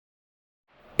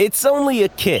It's only a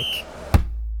kick,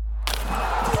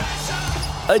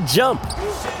 a jump,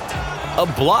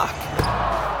 a block.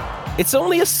 It's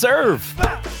only a serve.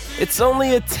 It's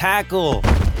only a tackle,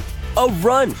 a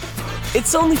run.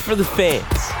 It's only for the fans.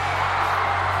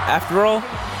 After all,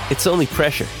 it's only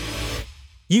pressure.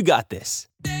 You got this.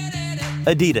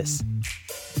 Adidas.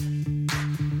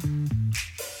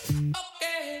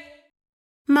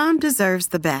 Mom deserves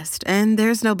the best, and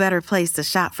there's no better place to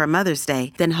shop for Mother's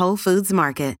Day than Whole Foods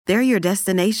Market. They're your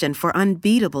destination for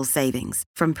unbeatable savings,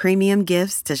 from premium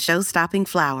gifts to show-stopping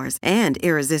flowers and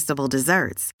irresistible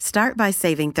desserts. Start by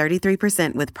saving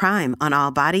 33% with Prime on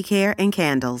all body care and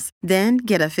candles. Then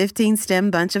get a 15-stem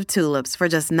bunch of tulips for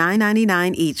just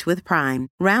 $9.99 each with Prime.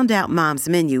 Round out Mom's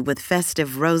menu with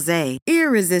festive rosé,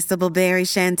 irresistible berry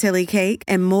chantilly cake,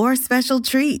 and more special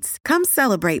treats. Come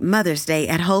celebrate Mother's Day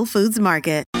at Whole Foods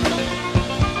Market.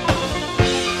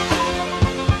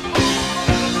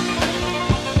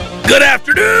 Good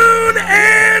afternoon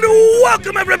and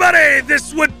welcome, everybody.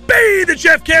 This would be the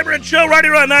Jeff Cameron Show right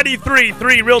here on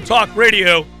 93.3 Real Talk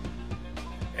Radio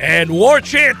and War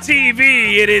Chant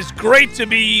TV. It is great to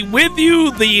be with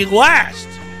you the last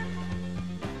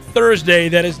Thursday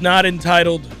that is not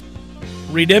entitled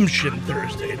Redemption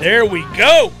Thursday. There we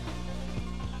go.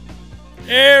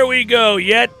 There we go.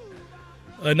 Yet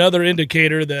another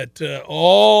indicator that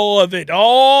all of it,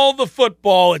 all the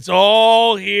football, it's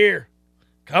all here.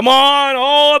 Come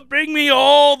on, bring me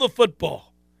all the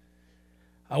football.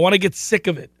 I want to get sick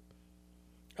of it.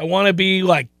 I want to be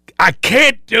like, I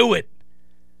can't do it.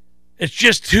 It's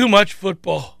just too much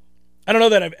football. I don't know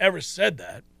that I've ever said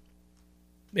that.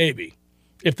 Maybe.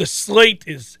 If the slate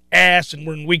is ass and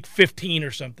we're in week 15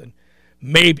 or something,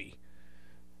 maybe.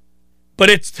 But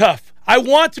it's tough. I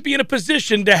want to be in a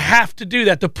position to have to do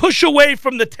that, to push away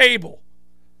from the table.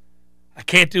 I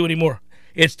can't do anymore.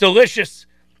 It's delicious.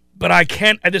 But I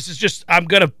can't, I'm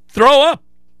going to throw up.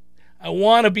 I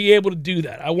want to be able to do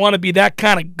that. I want to be that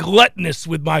kind of gluttonous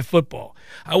with my football.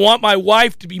 I want my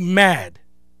wife to be mad.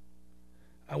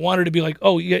 I want her to be like,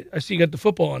 oh, I see you got the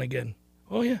football on again.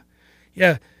 Oh, yeah.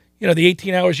 Yeah, the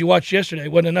 18 hours you watched yesterday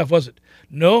wasn't enough, was it?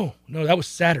 No, that was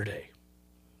Saturday.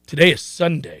 Today is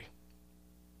Sunday.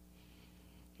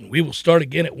 And we will start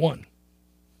again at 1.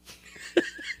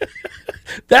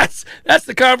 That's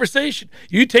the conversation.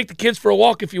 You take the kids for a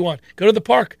walk if you want. Go to the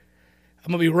park.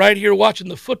 I'm going to be right here watching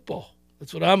the football.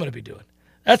 That's what I'm going to be doing.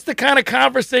 That's the kind of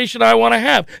conversation I want to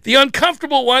have. The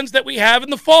uncomfortable ones that we have in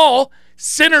the fall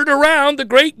centered around the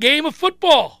great game of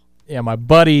football. Yeah, my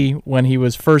buddy, when he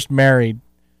was first married,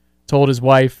 told his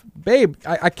wife, babe,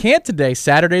 I can't today.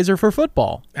 Saturdays are for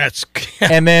football.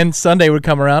 And then Sunday would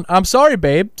come around. I'm sorry,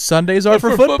 babe. Sundays are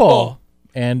for football.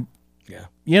 And,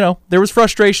 there was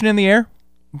frustration in the air.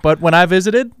 But when I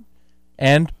visited,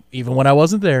 and even when I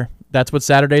wasn't there, that's what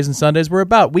Saturdays and Sundays were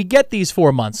about. We get these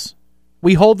 4 months.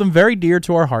 We hold them very dear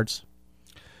to our hearts.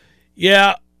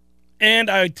 Yeah, and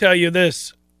I tell you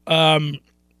this, I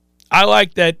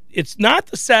like that it's not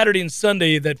the Saturday and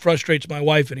Sunday that frustrates my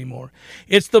wife anymore.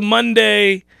 It's the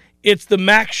Monday, it's the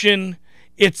Maction,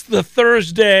 it's the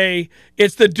Thursday,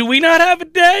 it's the do we not have a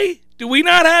day? Do we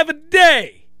not have a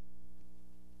day?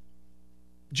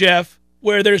 Jeff,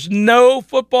 where there's no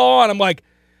football, and I'm like,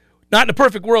 not in a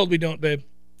perfect world we don't, babe.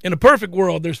 In a perfect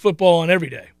world, there's football on every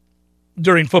day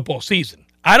during football season.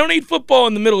 I don't need football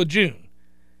in the middle of June.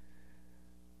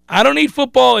 I don't need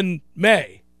football in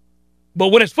May. But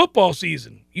when it's football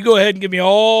season, you go ahead and give me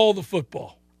all the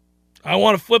football. I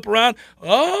want to flip around.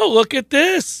 Oh, look at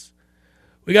this.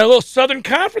 We got a little Southern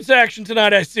Conference action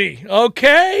tonight, I see.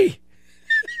 Okay.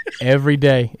 Every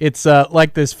day. It's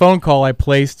like this phone call I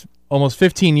placed almost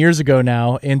 15 years ago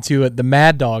now into the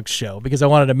Mad Dogs show because I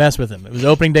wanted to mess with him. It was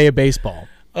opening day of baseball.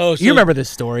 Oh, so you remember this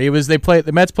story? It was the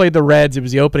Mets played the Reds. It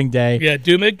was the opening day. Yeah,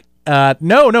 Dumig?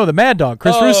 No, the Mad Dog,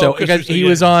 Chris Russo. Chris Russo, he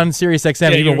was on Sirius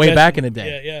XM even way back in the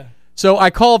day. Yeah. So I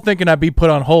called thinking I'd be put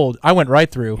on hold. I went right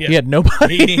through. Yeah. He had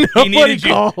nobody. Nobody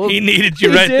called. He needed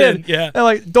you right then. Yeah. And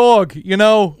like, dog,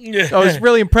 I was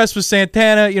really impressed with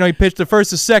Santana. He pitched the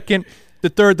first, the second, the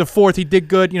third, the fourth. He did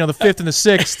good. The fifth and the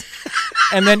sixth.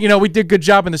 And then, we did a good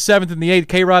job in the seventh and the eighth,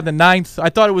 K-Rod in the ninth. I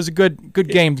thought it was a good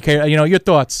game. Your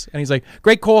thoughts. And he's like,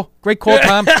 great call,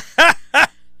 Tom.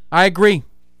 I agree.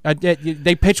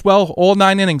 They pitched well all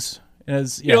 9 innings.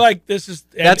 You're like,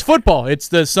 that's football. It's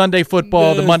the Sunday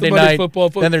football, the Monday night. Football.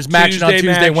 Then there's Maction on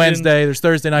Tuesday, Wednesday. There's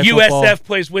Thursday night football. USF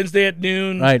plays Wednesday at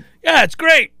noon. Right. Yeah, it's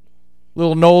great.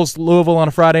 Little Knowles, Louisville on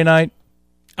a Friday night.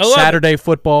 Saturday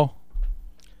football.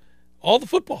 All the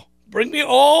football. Bring me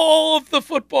all of the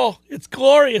football. It's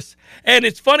glorious. And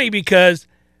it's funny because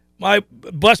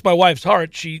bless my wife's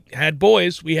heart, she had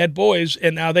boys, we had boys,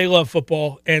 and now they love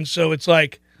football, and so it's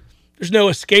like there's no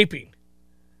escaping.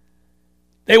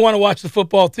 They want to watch the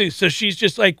football too. So she's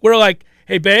just like, we're like,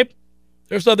 hey, babe,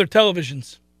 there's other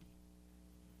televisions.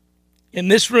 In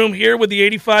this room here with the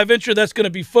 85-incher, that's going to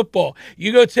be football.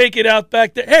 You go take it out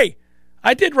back there. Hey,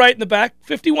 I did right in the back,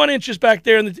 51 inches back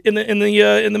there in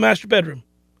the master bedroom.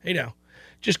 Hey, now,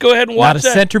 just go ahead and watch that.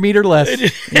 Not a centimeter less.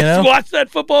 Just watch that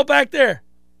football back there.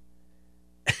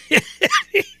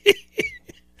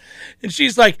 And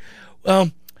she's like,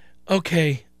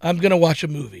 okay, I'm going to watch a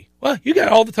movie. Well, you got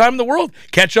all the time in the world.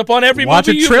 Catch up on every movie. Watch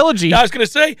a trilogy. I was going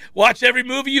to say, watch every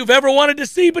movie you've ever wanted to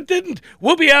see but didn't.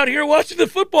 We'll be out here watching the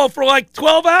football for like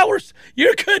 12 hours.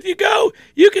 You're good to go.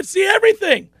 You can see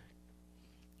everything.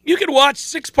 You can watch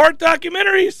 6-part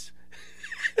documentaries.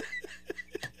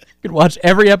 You could watch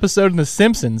every episode in The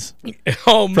Simpsons.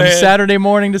 Oh, man. From Saturday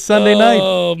morning to Sunday night.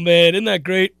 Oh, man. Isn't that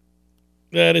great?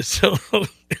 That is so...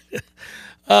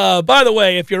 by the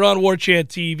way, if you're on War Chant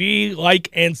TV, like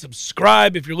and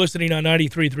subscribe. If you're listening on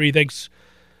 93.3, thanks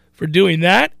for doing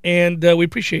that. And we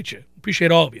appreciate you.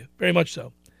 Appreciate all of you. Very much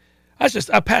so.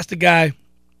 I passed a guy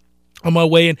on my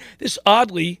way in. This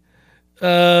oddly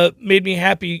made me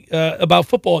happy about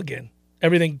football again.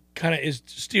 Everything kind of is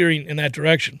steering in that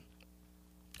direction.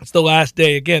 It's the last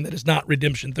day, again, that is not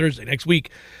Redemption Thursday. Next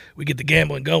week, we get the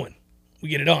gambling going. We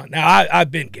get it on. Now,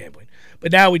 I've been gambling,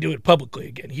 but now we do it publicly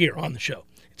again here on the show.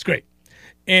 It's great.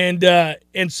 And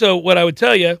so what I would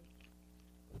tell you,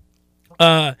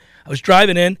 I was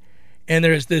driving in, and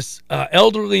there's this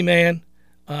elderly man,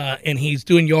 and he's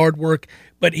doing yard work,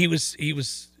 but he was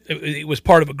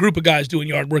part of a group of guys doing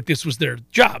yard work. This was their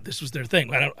job. This was their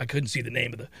thing. I couldn't see the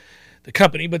name of the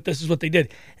company, but this is what they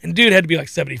did. And dude had to be like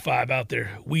 75 out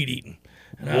there weed eating.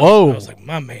 And I was like,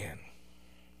 my man.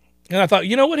 And I thought,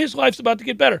 you know what? His life's about to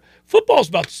get better. Football's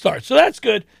about to start, so that's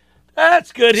good.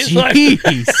 That's good. His life.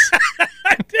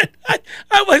 I did.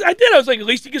 I was like, at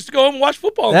least he gets to go home and watch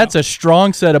football. That's now. A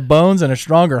strong set of bones and a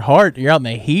stronger heart. You're out in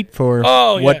the heat for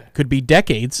could be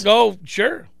decades. Oh,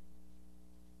 sure.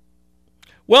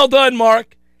 Well done,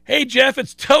 Mark. Hey, Jeff,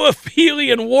 it's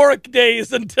Toafili and Warwick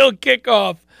days until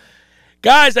kickoff.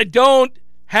 Guys, I don't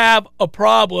have a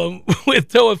problem with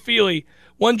Toafili.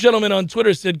 One gentleman on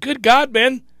Twitter said, good God,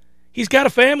 man, he's got a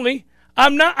family.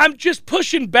 I'm just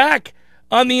pushing back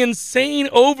on the insane,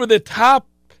 over-the-top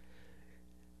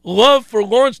love for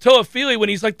Lawrence Toafili when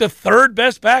he's like the third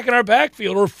best back in our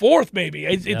backfield, or fourth maybe.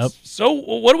 So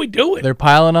what are we doing? They're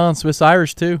piling on Swiss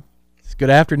Irish too. It's good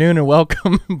afternoon and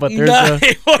welcome, but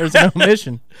there's no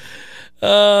mission.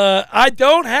 There's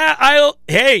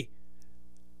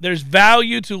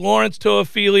value to Lawrence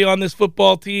Toafili on this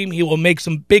football team. He will make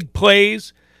some big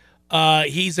plays.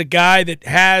 He's a guy that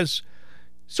has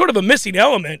sort of a missing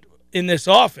element in this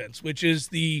offense, which is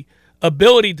the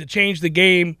ability to change the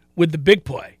game with the big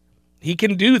play. He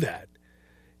can do that.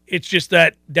 It's just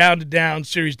that down to down,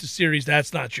 series to series,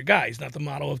 that's not your guy. He's not the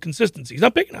model of consistency. He's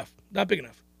not big enough.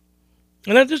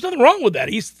 And there's nothing wrong with that.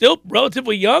 He's still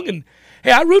relatively young. And,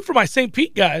 hey, I root for my St.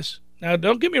 Pete guys. Now,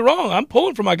 don't get me wrong. I'm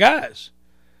pulling for my guys.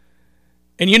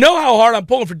 And you know how hard I'm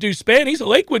pulling for Deuce Spann. He's a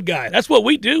Lakewood guy. That's what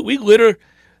we do. We litter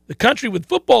the country with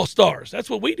football stars. That's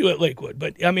what we do at Lakewood.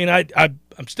 But, I mean,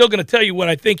 I'm still going to tell you what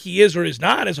I think he is or is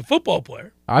not as a football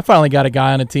player. I finally got a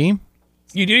guy on a team.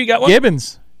 You do? You got one?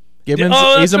 Gibbons,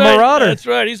 he's a right. marauder. That's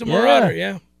right. He's a marauder,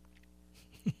 yeah.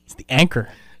 He's the anchor.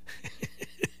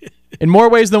 In more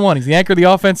ways than one. He's the anchor of the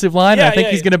offensive line. Yeah, I think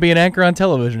he's going to be an anchor on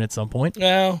television at some point.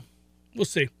 Well, we'll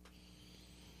see.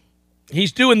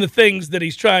 He's doing the things that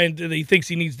he thinks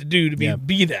he needs to do to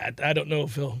be that. I don't know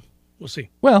if we'll see.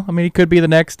 Well, I mean, he could be the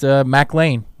next Mac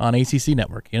Lane on ACC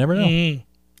Network. You never know. Mm-hmm.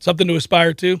 Something to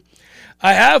aspire to.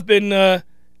 I have been,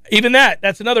 even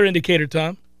that's another indicator,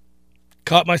 Tom.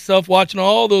 Caught myself watching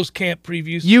all those camp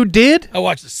previews. You did? I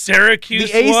watched the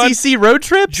Syracuse The one. ACC road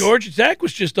trips? Georgia Tech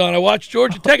was just on. I watched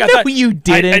Georgia Tech. No, you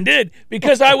didn't. I did,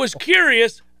 because I was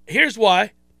curious. Here's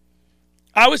why.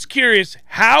 I was curious,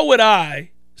 how would I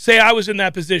say I was in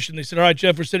that position? They said, all right,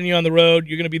 Jeff, we're sending you on the road.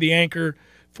 You're going to be the anchor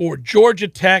for Georgia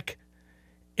Tech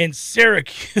and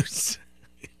Syracuse.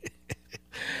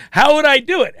 How would I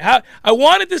do it? I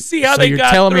wanted to see how they got through it. So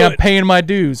you're telling me I'm paying my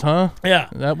dues, huh? Yeah.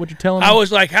 Is that what you're telling me? I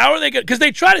was like, how are they going to – because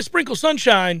they try to sprinkle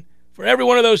sunshine for every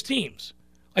one of those teams.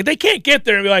 Like, they can't get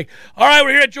there and be like, all right,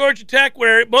 we're here at Georgia Tech,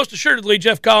 where most assuredly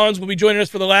Jeff Collins will be joining us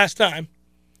for the last time,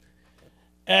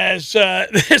 as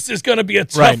this is going to be a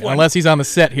tough one. Unless he's on the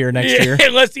set here next year.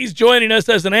 Unless he's joining us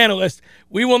as an analyst.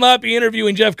 We will not be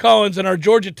interviewing Jeff Collins in our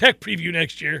Georgia Tech preview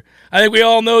next year. I think we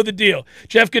all know the deal.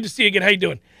 Jeff, good to see you again. How you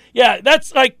doing? Yeah,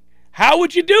 that's like, how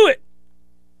would you do it?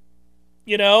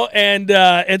 And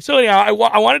so anyhow,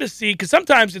 I wanted to see, because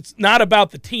sometimes it's not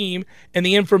about the team and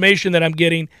the information that I'm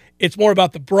getting. It's more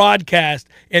about the broadcast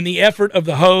and the effort of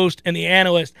the host and the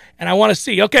analyst. And I want to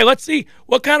see, okay, let's see,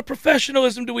 what kind of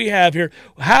professionalism do we have here?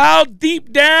 How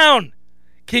deep down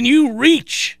can you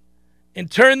reach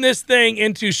and turn this thing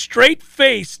into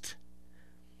straight-faced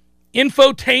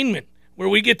infotainment where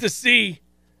we get to see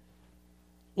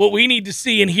what we need to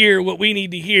see and hear what we need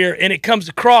to hear, and it comes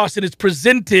across and it's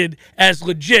presented as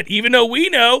legit, even though we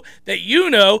know that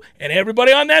and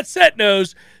everybody on that set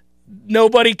knows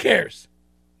nobody cares.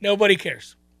 Nobody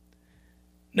cares.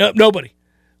 No, nobody.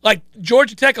 Like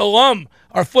Georgia Tech alum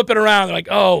are flipping around. They're like,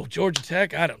 oh, Georgia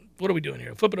Tech, what are we doing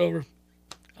here? Flip it over.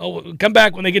 Oh, we'll come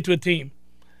back when they get to a team.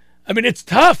 I mean, it's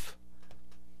tough.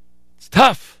 It's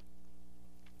tough.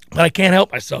 But I can't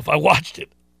help myself. I watched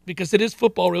it because it is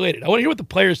football related. I want to hear what the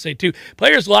players say too.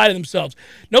 Players lie to themselves.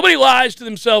 Nobody lies to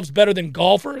themselves better than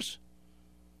golfers.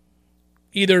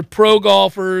 Either pro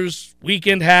golfers,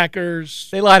 weekend hackers.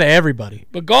 They lie to everybody.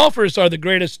 But golfers are the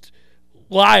greatest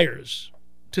liars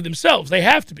to themselves. They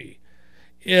have to be.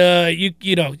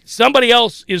 Somebody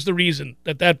else is the reason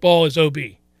that ball is OB.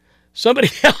 Somebody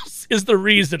else is the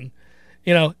reason,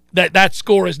 that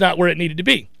score is not where it needed to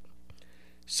be.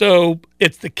 So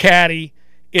it's the caddy,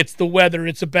 it's the weather,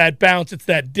 it's a bad bounce, it's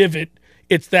that divot,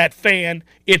 it's that fan,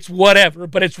 it's whatever.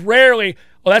 But it's rarely,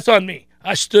 that's on me.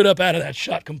 I stood up out of that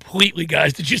shot completely,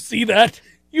 guys. Did you see that?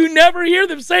 You never hear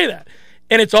them say that.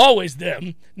 And it's always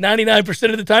them.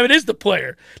 99% of the time, it is the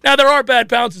player. Now, there are bad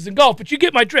bounces in golf, but you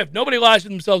get my drift. Nobody lies to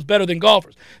themselves better than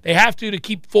golfers. They have to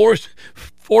keep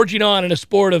forging on in a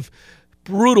sport of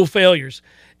brutal failures,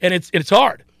 and it's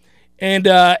hard. And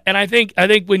I think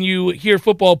when you hear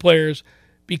football players,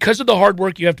 because of the hard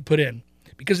work you have to put in,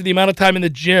 because of the amount of time in the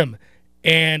gym,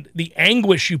 and the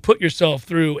anguish you put yourself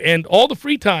through, and all the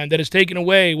free time that is taken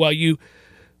away while you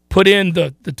put in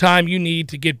the time you need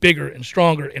to get bigger and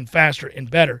stronger and faster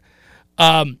and better.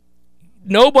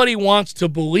 Nobody wants to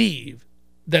believe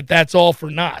that that's all for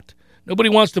naught. Nobody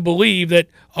wants to believe that,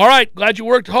 all right, glad you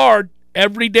worked hard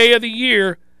every day of the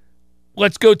year.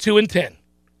 Let's go 2-10.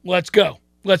 Let's go.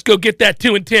 Let's go get that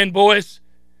 2-10, boys.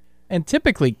 And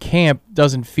typically camp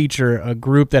doesn't feature a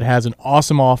group that has an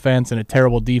awesome offense and a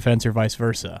terrible defense or vice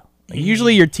versa.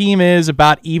 Usually your team is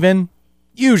about even,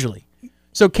 usually.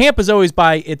 So camp is always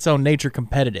by its own nature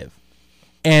competitive.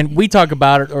 And we talk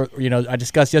about it, or I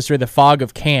discussed yesterday the fog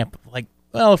of camp. Like,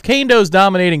 well, if Kando's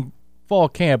dominating fall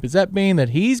camp, does that mean that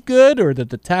he's good or that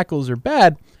the tackles are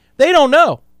bad? They don't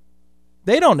know.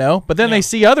 But then they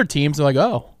see other teams and they're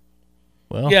like, oh.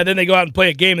 Well, yeah, then they go out and play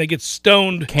a game. They get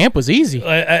stoned. Camp was easy.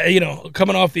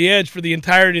 Coming off the edge for the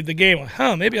entirety of the game.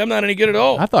 Maybe I'm not any good at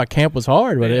all. I thought camp was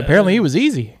hard, but apparently it was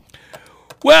easy.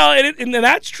 Well, and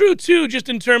that's true, too, just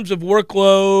in terms of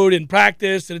workload and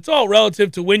practice. And it's all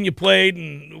relative to when you played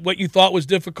and what you thought was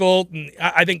difficult. And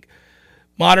I think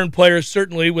modern players,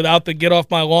 certainly, without the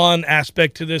get-off-my-lawn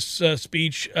aspect to this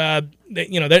speech, they're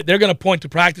going to point to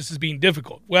practice as being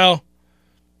difficult. Well,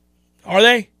 are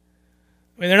they?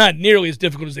 I mean, they're not nearly as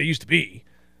difficult as they used to be.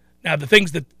 Now, the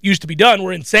things that used to be done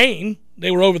were insane. They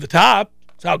were over the top.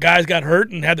 That's how guys got hurt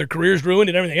and had their careers ruined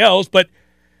and everything else. But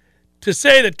to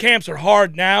say that camps are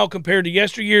hard now compared to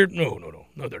yesteryear, no,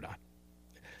 they're not.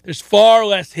 There's far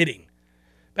less hitting.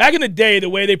 Back in the day, the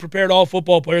way they prepared all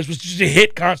football players was just to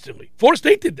hit constantly. Florida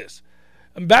State did this.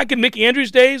 Back in Mickey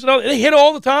Andrews' days, they hit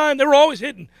all the time. They were always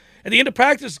hitting. At the end of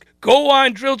practice, goal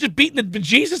line drill, just beating the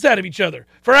bejesus out of each other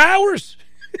for hours.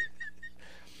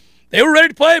 They were ready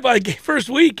to play by the first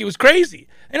week. It was crazy.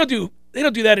 They don't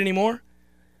do that anymore.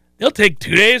 They'll take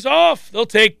 2 days off. They'll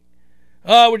take,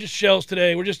 we're just shells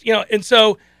today. We're just, and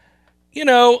so,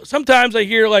 sometimes I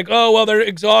hear like, oh, well, they're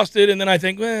exhausted. And then I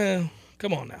think, well,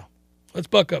 come on now. Let's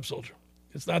buck up, soldier.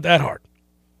 It's not that hard.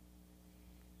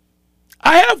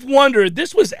 I have wondered,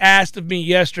 this was asked of me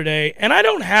yesterday, and I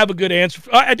don't have a good answer.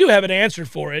 I do have an answer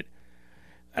for it.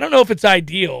 I don't know if it's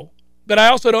ideal, but I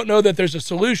also don't know that there's a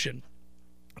solution.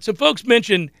 So folks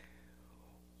mentioned,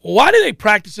 why do they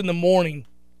practice in the morning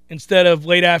instead of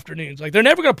late afternoons? Like, they're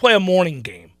never going to play a morning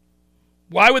game.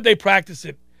 Why would they practice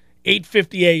at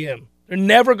 8:50 a.m.? They're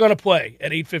never going to play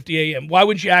at 8:50 a.m. Why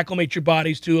wouldn't you acclimate your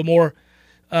bodies to a more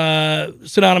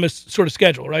synonymous sort of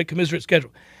schedule, right? Commiserate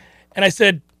schedule. And I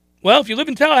said, well, if you live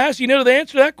in Tallahassee, you know the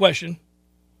answer to that question.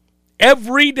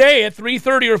 Every day at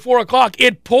 3:30 or 4 o'clock,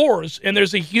 it pours, and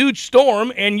there's a huge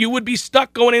storm, and you would be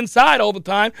stuck going inside all the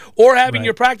time or having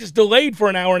your practice delayed for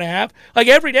an hour and a half, like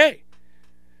every day.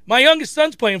 My youngest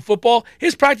son's playing football.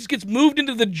 His practice gets moved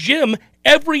into the gym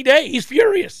every day. He's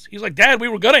furious. He's like, Dad, we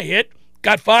were going to hit.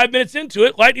 Got 5 minutes into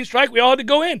it. Lightning strike. We all had to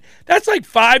go in. That's like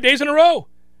 5 days in a row.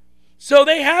 So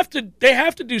they have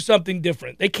to do something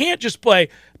different. They can't just play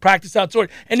practice outside.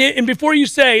 And before you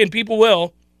say, and people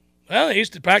will, well, they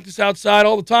used to practice outside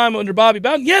all the time under Bobby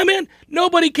Bowden. Yeah, man,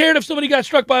 nobody cared if somebody got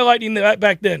struck by lightning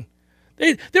back then.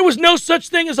 There was no such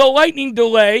thing as a lightning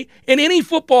delay in any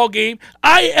football game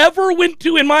I ever went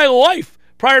to in my life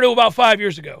prior to about 5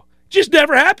 years ago. Just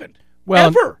never happened. Well,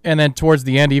 ever. And then towards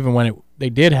the end, even when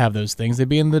they did have those things, they'd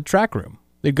be in the track room.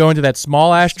 They'd go into that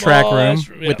small-ass track room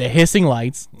with the hissing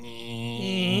lights,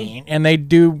 and they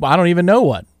do, I don't even know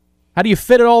what. How do you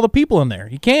fit all the people in there?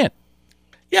 You can't.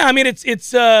 Yeah, I mean,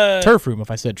 it's turf room, if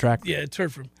I said track room. Yeah,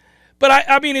 turf room. But,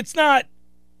 I mean, it's not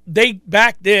 –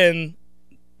 back then,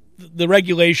 the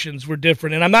regulations were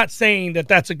different, and I'm not saying that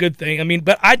that's a good thing. I mean,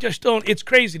 but I just don't – it's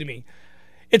crazy to me.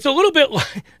 It's a little bit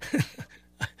like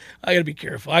 – I got to be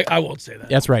careful. I won't say that.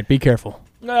 That's right. Be careful.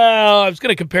 No, I was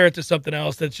going to compare it to something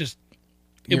else that's just –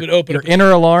 your inner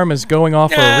alarm is going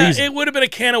off for a reason. It would have been a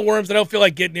can of worms that I don't feel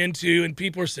like getting into, and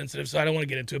people are sensitive, so I don't want to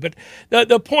get into it. But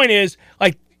the point is,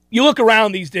 like, you look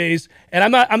around these days, and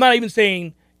I'm not even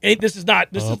saying this is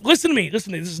not. Listen to me. This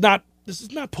is not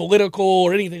political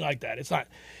or anything like that. It's not.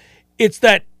 It's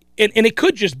that, and it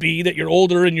could just be that you're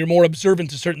older and you're more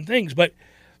observant to certain things. But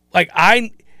like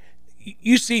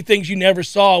you see things you never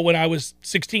saw when I was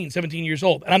 16, 17 years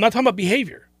old, and I'm not talking about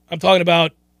behavior. I'm talking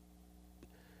about.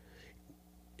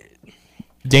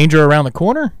 Danger around the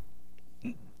corner?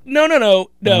 No.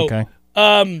 Okay.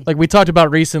 Like we talked about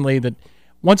recently, that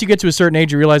once you get to a certain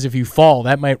age, you realize if you fall,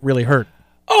 that might really hurt.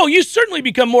 Oh, you certainly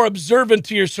become more observant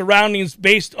to your surroundings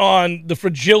based on the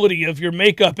fragility of your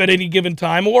makeup at any given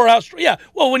time, or how. Yeah.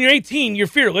 Well, when you're 18, you're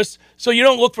fearless, so you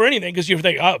don't look for anything because you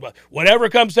think, oh, whatever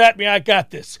comes at me, I got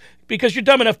this. Because you're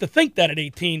dumb enough to think that at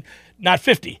 18, not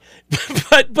 50.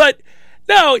 but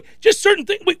no, just certain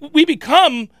things. We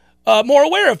become. More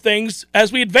aware of things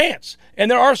as we advance.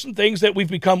 And there are some things that we've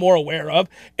become more aware of,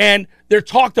 and they're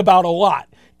talked about a lot.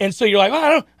 And so you're like, I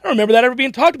don't remember that ever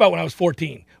being talked about when I was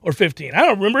 14 or 15. I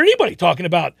don't remember anybody talking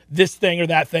about this thing or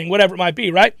that thing, whatever it might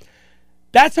be, right?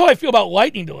 That's how I feel about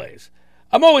lightning delays.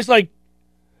 I'm always like,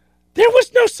 there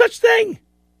was no such thing.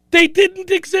 They didn't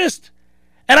exist.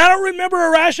 And I don't remember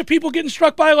a rash of people getting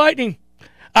struck by lightning.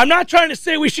 I'm not trying to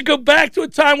say we should go back to a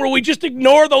time where we just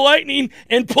ignore the lightning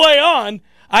and play on.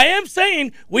 I am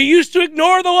saying we used to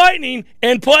ignore the lightning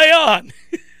and play on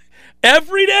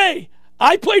every day.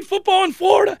 I played football in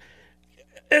Florida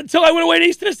until I went away to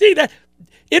East Tennessee.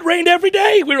 It rained every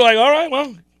day. We were like, all right,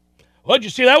 well, did you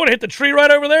see that one? It hit the tree right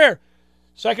over there.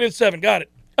 2nd and 7, got it.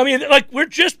 I mean, like, we're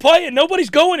just playing. Nobody's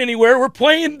going anywhere. We're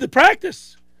playing the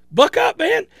practice. Buck up,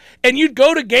 man. And you'd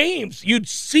go to games. You'd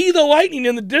see the lightning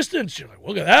in the distance. You're like,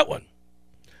 look at that one.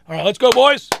 All right, let's go,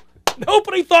 boys.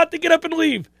 Nobody thought to get up and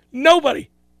leave. Nobody.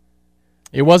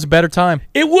 It was a better time.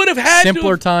 It would have had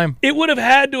simpler time. It would have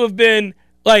had to have been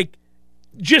like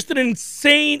just an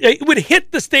insane. It would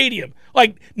hit the stadium,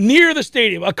 like near the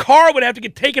stadium. A car would have to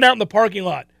get taken out in the parking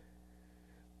lot,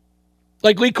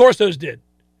 like Lee Corso's did.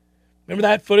 Remember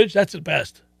that footage? That's the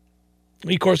best.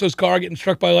 Lee Corso's car getting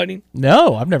struck by lightning.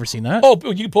 No, I've never seen that.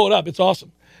 Oh, you pull it up. It's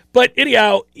awesome. But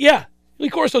anyhow, yeah, Lee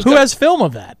Corso's. Who has film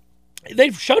of that?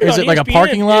 They've showed it. Is on it like ESPN. A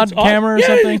parking lot camera or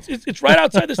something? It's right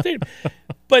outside the stadium.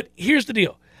 But here's the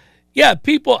deal. Yeah,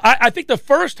 people, I think the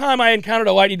first time I encountered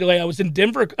a lightning delay, I was in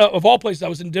Denver, of all places, I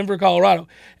was in Denver, Colorado,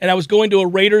 and I was going to a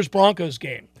Raiders-Broncos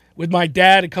game with my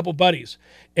dad and a couple buddies.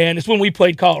 And it's when we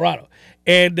played Colorado.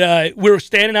 And we were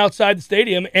standing outside the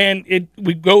stadium, and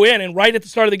we go in, and right at the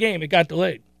start of the game, it got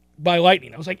delayed by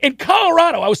lightning. I was like, in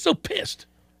Colorado, I was so pissed.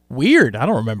 Weird. I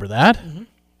don't remember that. Mm-hmm.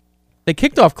 They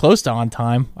kicked off close to on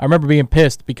time. I remember being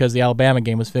pissed because the Alabama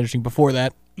game was finishing before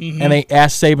that. Mm-hmm. And they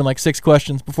asked Saban like 6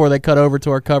 questions before they cut over to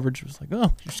our coverage. It was like,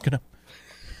 oh, you're just going to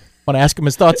want to ask him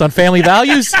his thoughts on family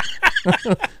values?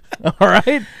 All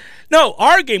right. No,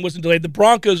 our game wasn't delayed. The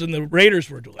Broncos and the Raiders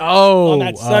were delayed on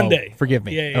that Sunday. Forgive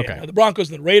me. Yeah. Okay. No, the Broncos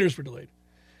and the Raiders were delayed.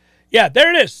 Yeah,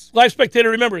 there it is. Live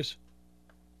Spectator remembers.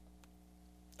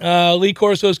 Lee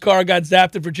Corso's car got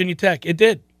zapped at Virginia Tech. It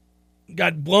did.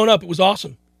 Got blown up. It was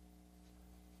awesome.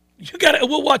 You got it.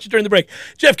 We'll watch it during the break.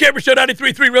 Jeff Cameron Show,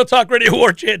 93.3 Real Talk Radio,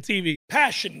 War Chant TV.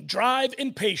 Passion, drive,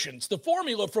 and patience. The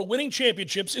formula for winning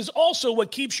championships is also what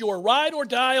keeps your ride or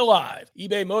die alive.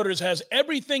 eBay Motors has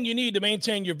everything you need to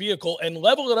maintain your vehicle and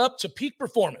level it up to peak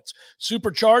performance.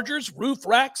 Superchargers, roof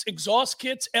racks, exhaust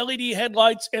kits, LED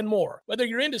headlights, and more. Whether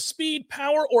you're into speed,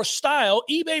 power, or style,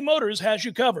 eBay Motors has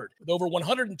you covered. With over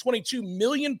 122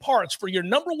 million parts for your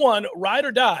number one ride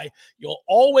or die, you'll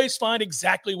always find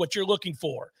exactly what you're looking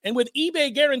for. And with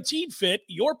eBay Guaranteed Fit,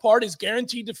 your part is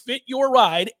guaranteed to fit your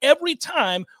ride every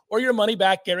time or your money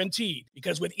back guaranteed.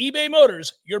 Because with eBay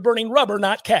Motors, you're burning rubber,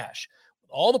 not cash.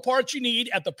 All the parts you need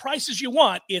at the prices you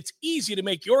want, it's easy to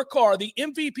make your car the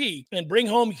MVP and bring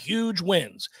home huge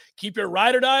wins. Keep your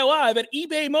ride or die alive at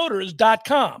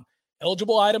ebaymotors.com.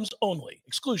 Eligible items only.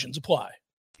 Exclusions apply.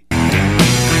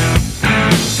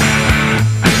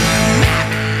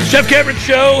 Jeff Cameron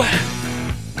Show.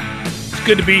 It's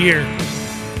good to be here.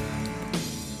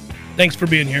 Thanks for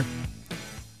being here.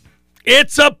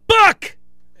 It's a buck.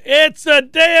 It's a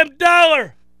damn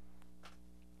dollar.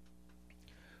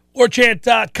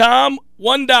 WarChant.com,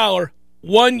 $1,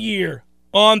 1 year,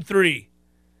 on 3.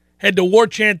 Head to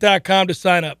WarChant.com to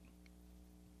sign up.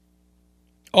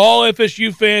 All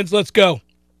FSU fans, let's go.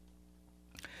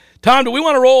 Tom, do we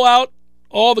want to roll out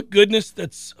all the goodness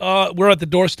that's we're at the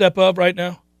doorstep of right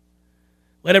now?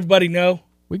 Let everybody know.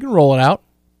 We can roll it out.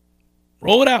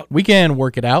 Roll it out. We can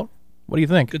work it out. What do you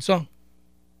think? Good song.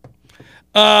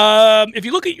 If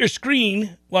you look at your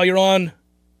screen while you're on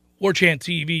WarChant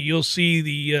TV, you'll see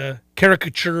the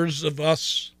caricatures of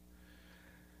us.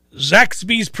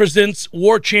 Zaxby's presents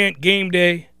WarChant Game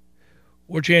Day.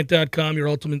 WarChant.com, your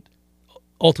ultimate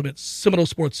Seminole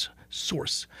sports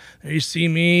source. There you see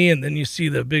me, and then you see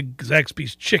the big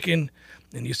Zaxby's chicken,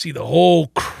 and you see the whole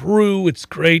crew. It's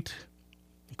great,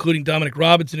 including Dominic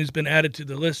Robinson, who's been added to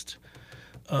the list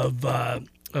of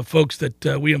folks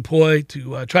that we employ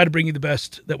to try to bring you the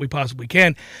best that we possibly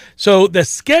can. So the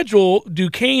schedule,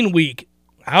 Duquesne week,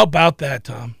 how about that,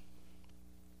 Tom?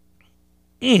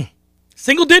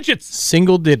 Single digits.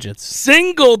 Single digits.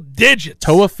 Single digits.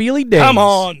 Toa-Feely days. Come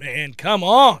on, man. Come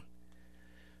on.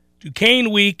 Duquesne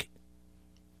week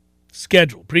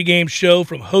schedule. Pre-game show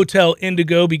from Hotel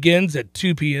Indigo begins at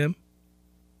 2 p.m.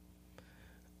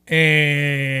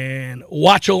 And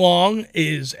watch along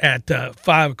is at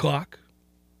 5 o'clock.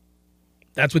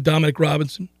 That's with Dominic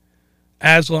Robinson,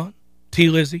 Aslan, T.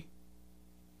 Lizzie.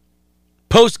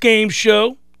 Post-game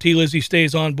show, T. Lizzie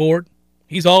stays on board.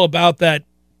 He's all about that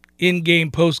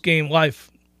in-game, post-game life.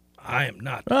 I am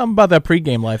not. Well, I'm about that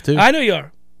pre-game life, too. I know you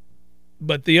are.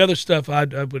 But the other stuff, I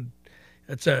would.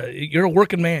 You're a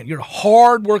working man. You're a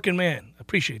hard-working man. I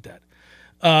appreciate that.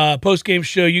 Post-game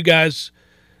show, you guys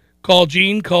call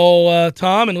Gene, call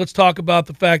Tom, and let's talk about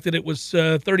the fact that it was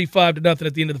 35-0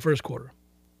 at the end of the first quarter.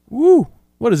 Woo.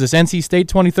 What is this, NC State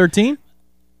 2013?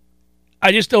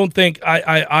 I just don't think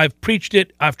I've preached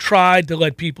it. I've tried to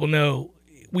let people know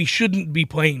we shouldn't be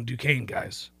playing Duquesne,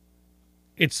 guys.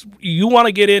 You want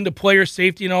to get into player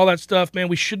safety and all that stuff, man,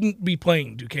 we shouldn't be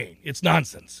playing Duquesne. It's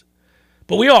nonsense.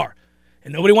 But we are.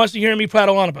 And nobody wants to hear me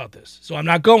prattle on about this, so I'm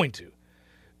not going to.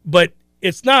 But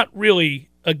it's not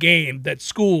really a game that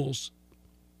schools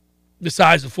the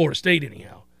size of Florida State,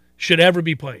 anyhow, should ever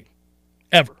be playing.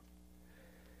 Ever.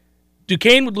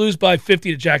 Duquesne would lose by 50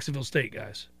 to Jacksonville State,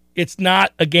 guys. It's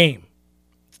not a game.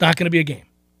 It's not going to be a game.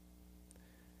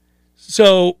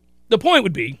 So the point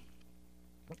would be,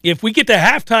 if we get to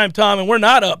halftime, Tom, and we're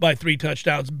not up by 3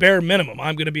 touchdowns, bare minimum,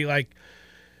 I'm going to be like,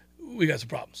 we got some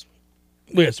problems.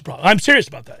 I'm serious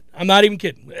about that. I'm not even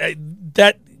kidding. I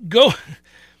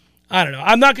don't know.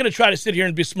 I'm not going to try to sit here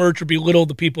and besmirch or belittle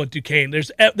the people at Duquesne.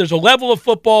 There's a level of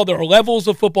football. There are levels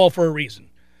of football for a reason.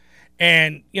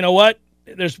 And you know what?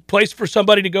 There's a place for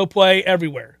somebody to go play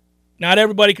everywhere. Not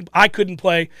everybody can. I couldn't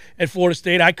play at Florida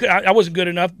State. I wasn't good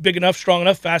enough, big enough, strong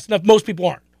enough, fast enough. Most people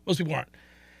aren't.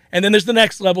 And then there's the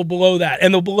next level below that,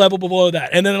 and the level below that,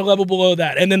 and then the level below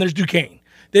that, and then there's Duquesne.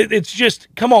 It's just,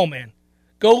 come on, man.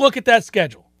 Go look at that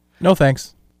schedule. No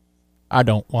thanks. I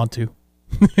don't want to.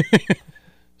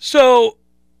 So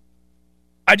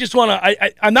I just want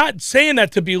to. I'm not saying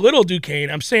that to belittle Duquesne.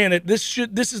 I'm saying that this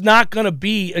is not going to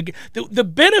be the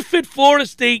benefit Florida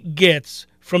State gets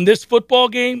from this football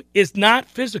game is not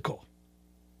physical.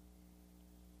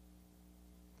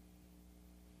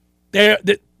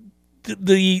 The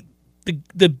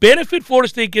benefit Florida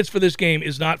State gets for this game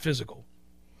is not physical.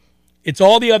 It's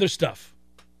all the other stuff.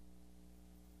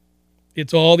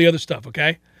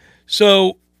 Okay?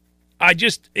 So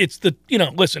it's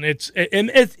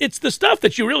the stuff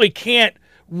that you really can't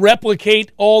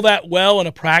replicate all that well in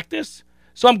a practice.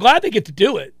 So I'm glad they get to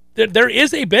do it. There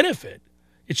is a benefit.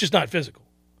 It's just not physical.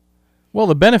 Well,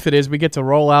 the benefit is we get to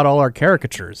roll out all our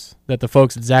caricatures that the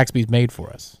folks at Zaxby's made for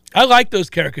us. I like those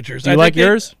caricatures. Do you like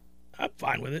yours? I'm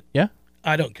fine with it. Yeah?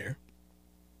 I don't care.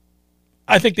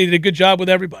 I think they did a good job with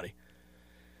everybody.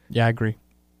 Yeah, I agree.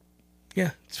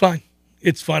 Yeah, it's fine.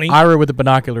 It's funny. Ira with the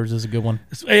binoculars is a good one.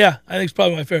 Yeah, I think it's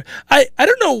probably my favorite. I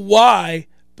don't know why,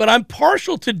 but I'm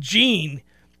partial to Gene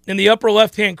in the upper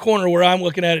left-hand corner where I'm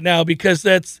looking at it now because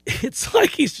it's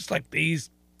like he's just like these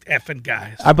effing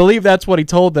guys. I believe that's what he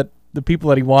told the people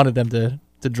that he wanted them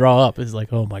to draw up is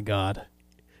like, oh, my God.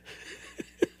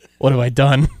 What have I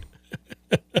done?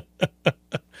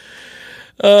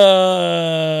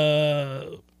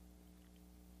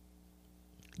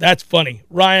 That's funny.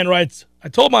 Ryan writes, I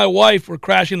told my wife we're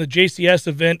crashing the JCS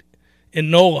event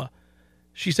in NOLA.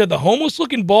 She said, the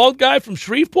homeless-looking bald guy from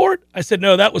Shreveport? I said,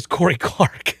 no, that was Corey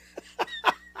Clark.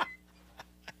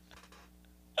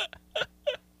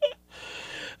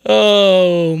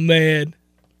 Oh, man.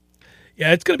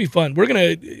 Yeah, it's going to be fun. We're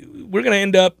going to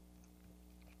end up,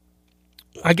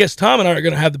 I guess Tom and I are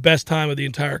going to have the best time of the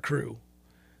entire crew.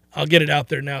 I'll get it out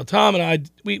there now. Tom and I,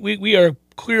 we are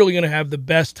clearly going to have the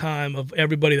best time of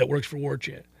everybody that works for War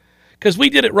Chant. Because we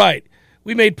did it right.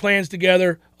 We made plans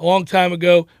together a long time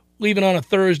ago, leaving on a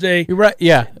Thursday. You're right.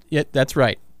 Yeah, that's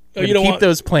right. You don't keep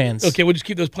those plans. Okay, we'll just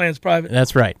keep those plans private.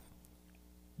 That's right.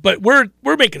 But we're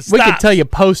making stops. We can tell you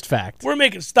post fact. We're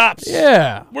making stops.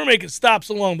 Yeah. We're making stops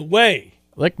along the way.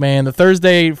 Look, man, the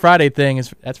Thursday, Friday thing,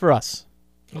 that's for us.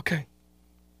 Okay.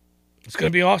 It's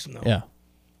going to be awesome, though. Yeah.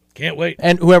 Can't wait.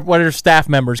 And whatever staff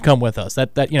members come with us.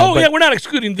 That you know. Yeah, we're not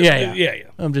excluding the yeah.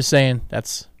 I'm just saying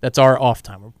that's our off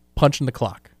time. We're punching the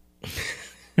clock.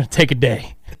 Gonna take a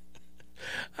day.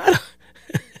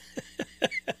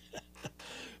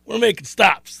 We're making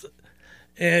stops.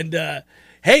 And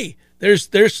hey, there's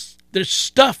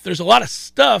stuff. There's a lot of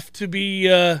stuff to be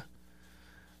a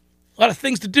lot of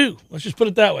things to do. Let's just put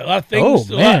it that way. A lot of things.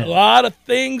 Oh, man. A lot of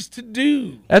things to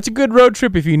do. That's a good road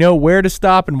trip if you know where to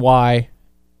stop and why.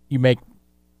 You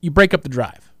break up the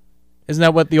drive. Isn't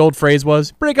that what the old phrase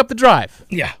was? Break up the drive.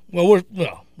 Yeah. Well,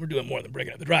 we're doing more than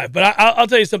breaking up the drive. But I'll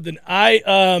tell you something. I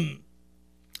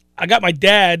got my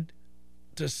dad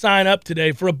to sign up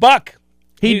today for $1.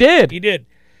 He did. He did.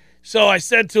 So I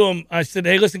said to him,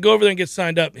 hey, listen, go over there and get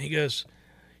signed up. And he goes,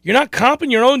 you're not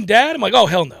comping your own dad? I'm like, oh,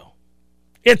 hell no.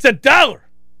 It's $1.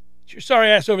 It's your sorry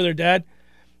ass over there, Dad.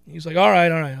 He's like, all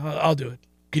right, I'll do it.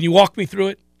 Can you walk me through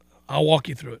it? I'll walk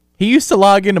you through it. He used to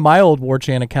log into my old War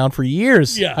Chant account for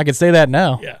years. Yeah. I can say that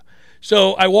now. Yeah.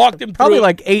 So I walked him through Probably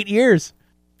like 8 years.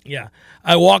 Yeah.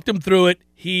 I walked him through it.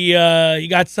 He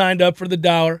got signed up for the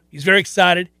 $1. He's very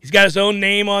excited. He's got his own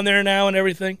name on there now and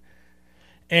everything.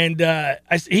 And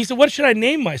he said, what should I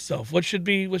name myself? What should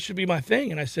be my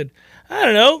thing? And I said, I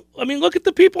don't know. I mean, look at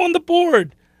the people on the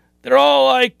board. They're all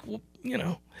like, you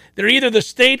know, they're either the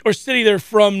state or city they're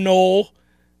from, Noel.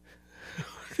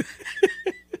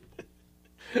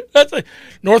 That's like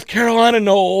North Carolina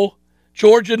Noel,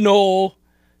 Georgia Noel,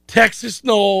 Texas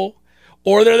Noel,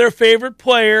 or they're their favorite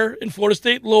player in Florida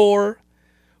State lore,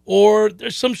 or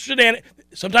there's some shenanigans.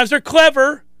 Sometimes they're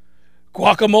clever,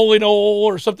 Guacamole Noel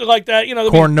or something like that. You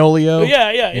know, Cornolio.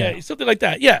 Yeah, something like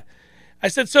that. Yeah. I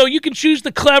said, so you can choose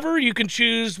the clever, you can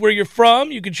choose where you're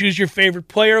from, you can choose your favorite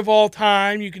player of all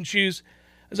time, you can choose.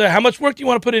 I said, how much work do you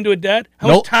want to put into it, Dad? How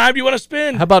much time do you want to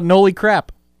spend? How about Noli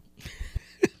crap?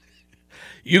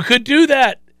 You could do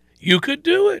that. You could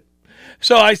do it.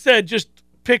 So I said, just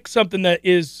pick something that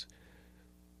is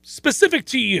specific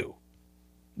to you,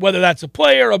 whether that's a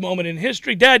player, a moment in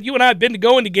history. Dad, you and I have been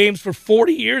going to games for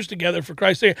 40 years together, for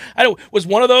Christ's sake. Did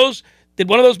one of those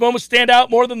moments stand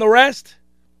out more than the rest?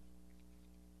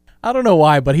 I don't know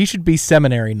why, but he should be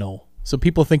seminary Noel, so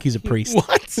people think he's a priest.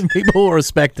 What? People will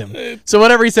respect him. So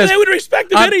whatever he says, they would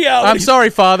respect him anyhow. I'm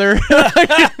sorry, Father.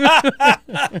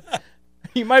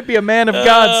 You might be a man of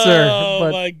God, sir.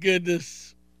 Oh, my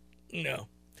goodness. No.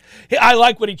 I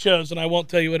like what he chose, and I won't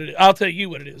tell you what it is. I'll tell you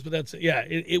what it is, but that's it. Yeah,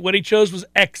 what he chose was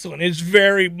excellent. It's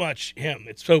very much him.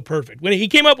 It's so perfect. When he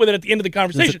came up with it at the end of the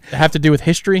conversation. Does it have to do with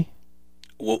history?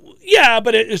 Well, yeah,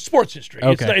 but it's sports history.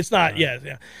 Okay. It's not,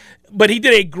 yeah. But he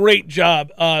did a great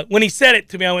job. When he said it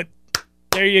to me, I went,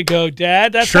 there you go,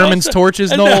 Dad. That's Sherman's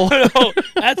torches, Noel. No,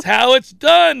 that's how it's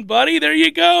done, buddy. There you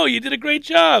go. You did a great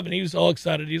job. And he was all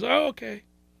excited. He's like, oh, okay.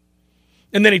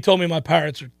 And then he told me my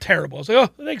Pirates are terrible. I was like,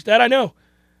 oh, thanks, Dad. I know.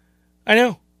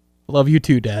 Love you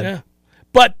too, Dad. Yeah.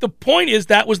 But the point is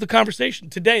that was the conversation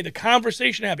today. The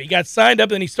conversation happened. He got signed up,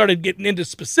 and then he started getting into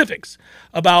specifics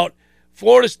about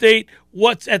Florida State,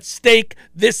 what's at stake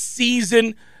this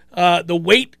season, the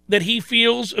weight that he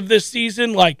feels of this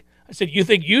season. Like I said, you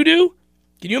think you do?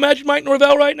 Can you imagine Mike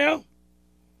Norvell right now?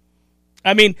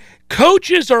 I mean,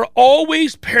 coaches are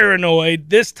always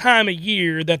paranoid this time of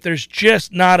year that there's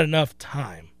just not enough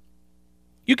time.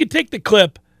 You could take the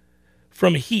clip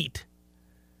from Heat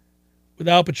with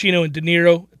Al Pacino and De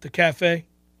Niro at the cafe,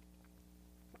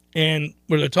 and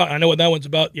where they're talking. I know what that one's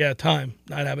about. Yeah, time,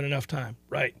 not having enough time.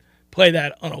 Right. Play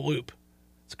that on a loop.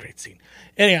 It's a great scene.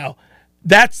 Anyhow,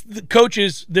 that's the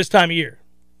coaches this time of year.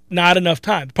 Not enough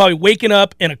time. Probably waking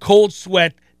up in a cold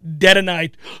sweat, dead of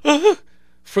night.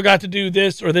 Forgot to do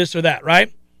this or that,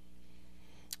 right?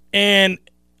 And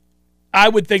I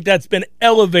would think that's been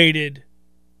elevated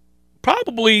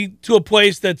probably to a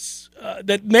place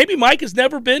that maybe Mike has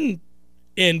never been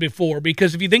in before,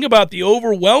 because if you think about the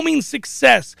overwhelming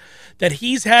success that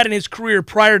he's had in his career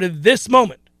prior to this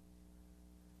moment,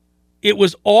 it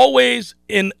was always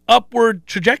an upward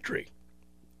trajectory.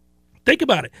 Think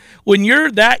about it. When you're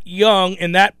that young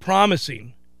and that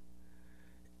promising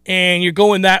and you're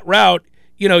going that route,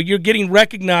 you're getting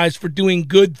recognized for doing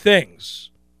good things.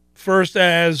 First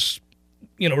as,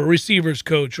 a receivers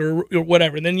coach or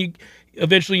whatever. And then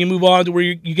eventually you move on to where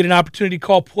you get an opportunity to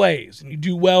call plays and you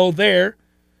do well there.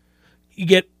 You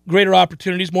get greater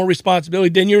opportunities, more responsibility.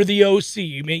 Then you're the OC.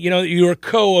 You're a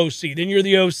co-OC. Then you're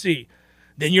the OC.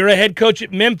 Then you're a head coach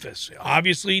at Memphis.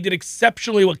 Obviously, you did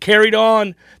exceptionally well, carried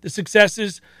on the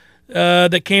successes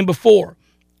that came before.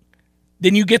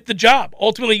 Then you get the job.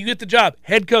 Ultimately, you get the job.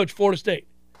 Head coach, Florida State.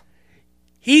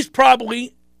 He's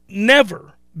probably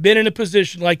never been in a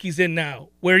position like he's in now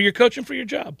where you're coaching for your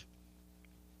job.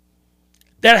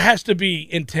 That has to be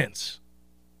intense.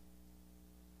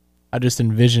 I just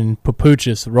envision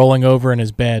Papuchis rolling over in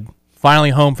his bed,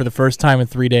 finally home for the first time in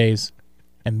 3 days,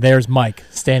 and there's Mike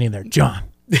standing there. John.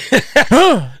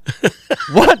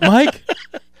 What, Mike?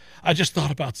 I just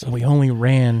thought about something. We only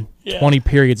ran 20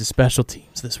 periods of special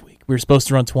teams this week. We were supposed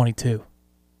to run 22.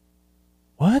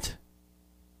 What?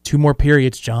 2 more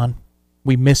periods, John.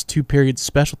 We missed 2 periods of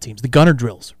special teams. The gunner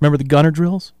drills. Remember the gunner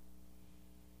drills?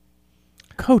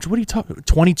 Coach, what are you talking about?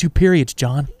 22 periods,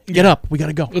 John. Get up. We got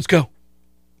to go. Let's go.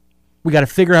 We got to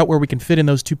figure out where we can fit in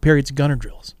those 2 periods of gunner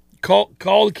drills. Call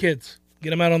the kids. Get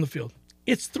them out on the field.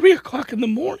 It's 3 o'clock in the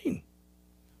morning.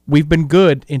 We've been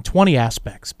good in 20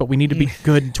 aspects, but we need to be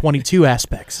good in 22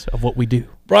 aspects of what we do.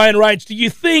 Brian writes, do you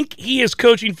think he is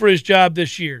coaching for his job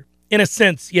this year? In a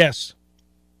sense, yes.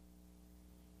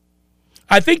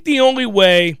 I think the only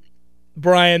way,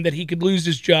 Brian, that he could lose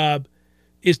his job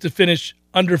is to finish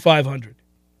under 500.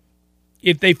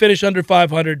 If they finish under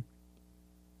 500,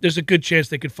 there's a good chance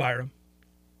they could fire him.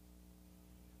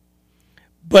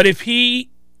 But if he,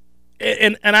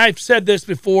 and I've said this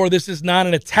before, this is not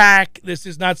an attack. This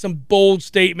is not some bold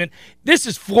statement. This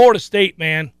is Florida State,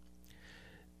 man.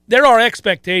 There are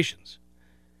expectations.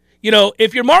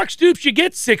 If you're Mark Stoops, you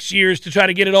get 6 years to try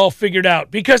to get it all figured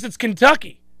out because it's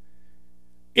Kentucky.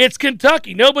 It's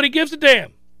Kentucky. Nobody gives a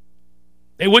damn.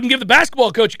 They wouldn't give the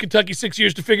basketball coach at Kentucky 6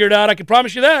 years to figure it out. I can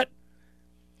promise you that.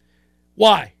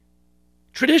 Why?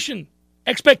 Tradition,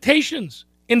 expectations,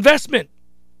 investment,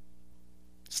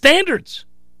 standards.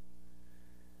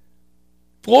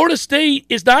 Florida State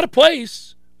is not a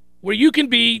place where you can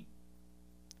be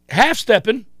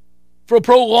half-stepping for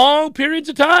prolonged periods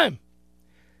of time.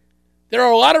 There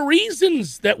are a lot of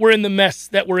reasons that we're in the mess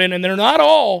that we're in, and they're not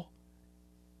all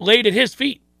laid at his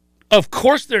feet. Of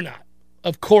course they're not.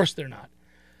 Of course they're not.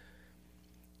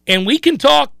 And we can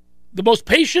talk, the most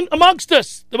patient amongst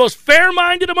us, the most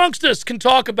fair-minded amongst us can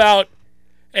talk about,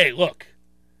 hey, look,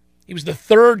 he was the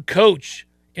 3rd coach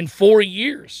in 4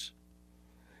 years.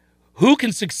 Who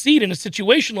can succeed in a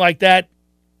situation like that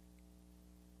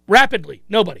rapidly?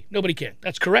 Nobody. Nobody can.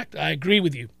 That's correct. I agree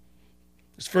with you.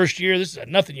 This first year, this is a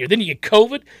nothing year. Then you get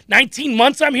COVID. 19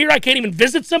 months I'm here. I can't even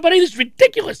visit somebody. This is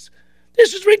ridiculous.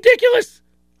 This is ridiculous.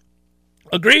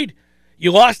 Agreed.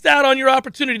 You lost out on your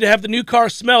opportunity to have the new car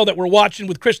smell that we're watching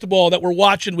with Cristobal, that we're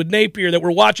watching with Napier, that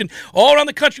we're watching all around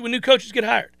the country when new coaches get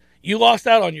hired. You lost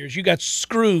out on yours. You got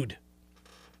screwed.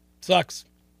 Sucks.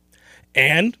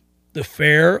 And the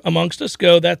fair amongst us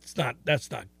go, that's not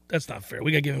fair.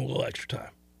 We got to give him a little extra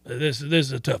time. This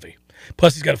is a toughie.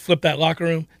 Plus, he's got to flip that locker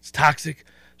room. It's toxic.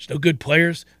 There's no good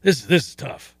players. This is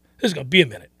tough. This is going to be a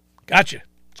minute. Gotcha.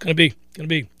 It's going to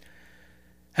be.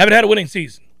 Haven't had a winning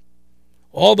season.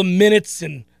 All the minutes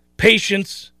and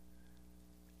patience.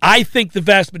 I think the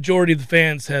vast majority of the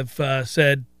fans have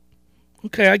said,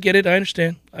 okay, I get it. I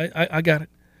understand. I got it.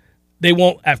 They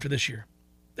won't after this year.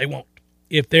 They won't.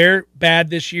 If they're bad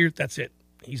this year, that's it.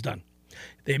 He's done.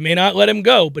 They may not let him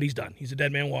go, but he's done. He's a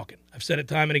dead man walking. I've said it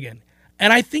time and again.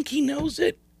 And I think he knows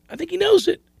it.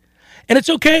 And it's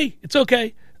okay. It's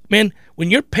okay. Man,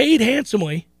 when you're paid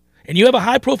handsomely and you have a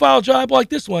high-profile job like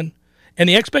this one, and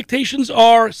the expectations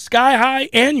are sky high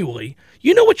annually,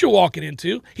 you know what you're walking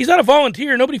into. He's not a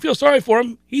volunteer. Nobody feels sorry for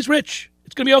him. He's rich.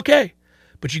 It's going to be okay.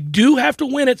 But you do have to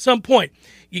win at some point.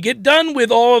 You get done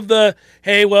with all of the,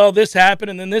 hey, well, this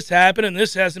happened, and then this happened, and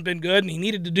this hasn't been good, and he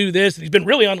needed to do this, and he's been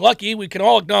really unlucky. We can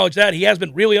all acknowledge that. He has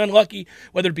been really unlucky,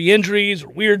 whether it be injuries or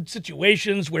weird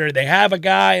situations where they have a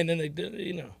guy, and then they,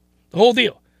 the whole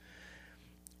deal.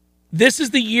 This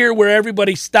is the year where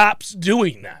everybody stops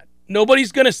doing that.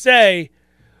 Nobody's going to say,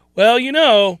 well,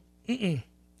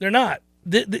 they're not.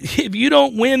 If you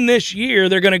don't win this year,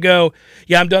 they're going to go,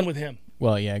 yeah, I'm done with him.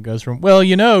 Well, yeah, it goes from,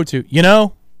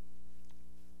 to,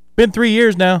 been 3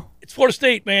 years now. It's Florida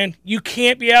State, man. You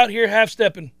can't be out here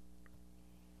half-stepping.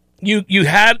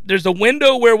 There's a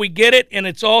window where we get it, and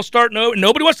it's all starting over.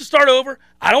 Nobody wants to start over.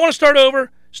 I don't want to start over.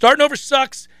 Starting over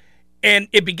sucks, and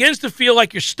it begins to feel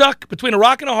like you're stuck between a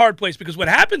rock and a hard place, because what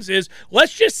happens is,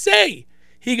 let's just say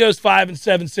he goes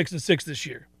 5-7, 6-6 this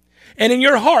year. And in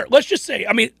your heart, let's just say,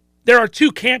 there are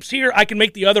two camps here. I can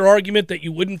make the other argument that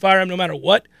you wouldn't fire him no matter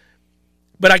what,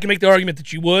 but I can make the argument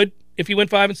that you would if he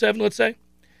went 5-7, let's say.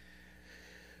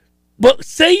 Well,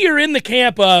 say you're in the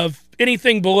camp of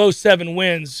anything below 7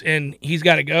 wins and he's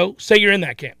got to go. Say you're in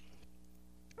that camp.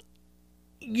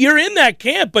 You're in that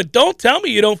camp, but don't tell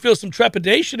me you don't feel some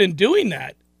trepidation in doing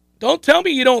that. Don't tell me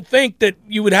you don't think that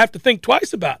you would have to think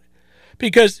twice about it.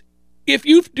 Because if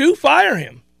you do fire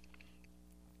him,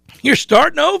 you're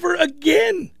starting over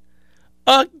again.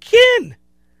 Again.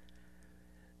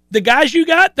 The guys you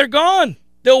got, they're gone.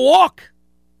 They'll walk.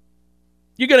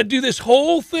 You got to do this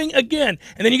whole thing again.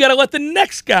 And then you got to let the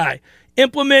next guy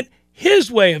implement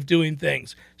his way of doing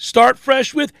things. Start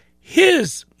fresh with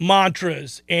his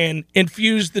mantras and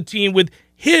infuse the team with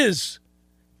his.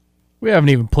 We haven't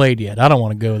even played yet. I don't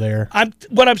want to go there.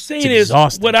 What I'm saying is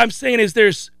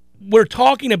we're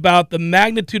talking about the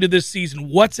magnitude of this season,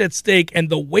 what's at stake, and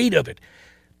the weight of it.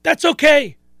 That's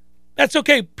okay. That's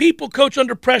okay. People coach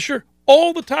under pressure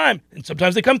all the time, and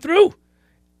sometimes they come through.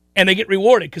 And they get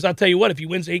rewarded, because I'll tell you what, if he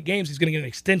wins 8 games, he's going to get an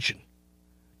extension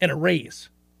and a raise.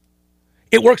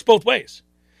 It works both ways.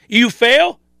 You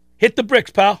fail, hit the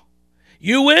bricks, pal.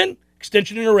 You win,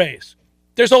 extension and a raise.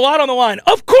 There's a lot on the line.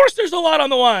 Of course there's a lot on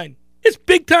the line. It's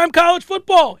big-time college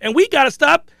football, and we got to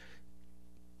stop.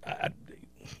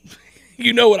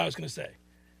 You know what I was going to say.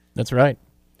 That's right.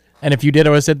 And if you did, I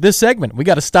would have said this segment. We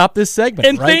got to stop this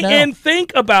segment now. And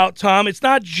think about, Tom, it's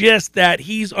not just that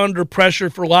he's under pressure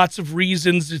for lots of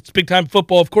reasons. It's big-time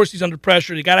football. Of course he's under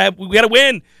pressure. We got to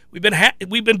win. We've been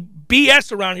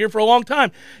BS around here for a long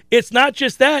time. It's not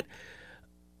just that.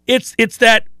 It's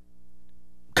that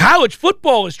college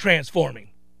football is transforming.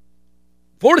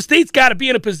 Florida State's got to be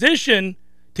in a position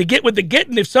to get with the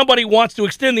getting if somebody wants to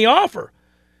extend the offer.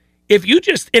 If you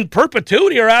just in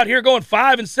perpetuity are out here going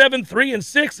 5-7,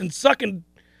 3-6, and sucking,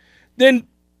 then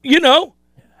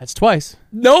that's twice.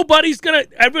 Everybody's gonna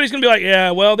be like,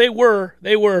 yeah, well, they once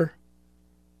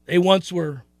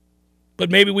were, but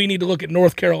maybe we need to look at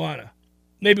North Carolina.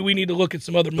 Maybe we need to look at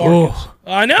some other markets. Oh.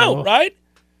 I know, right?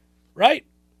 Right.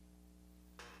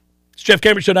 It's Jeff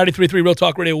Cameron Show, 93.3 Real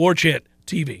Talk Radio, War Chant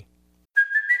TV.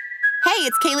 Hey,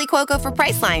 it's Kaylee Cuoco for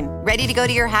Priceline. Ready to go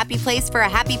to your happy place for a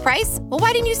happy price? Well,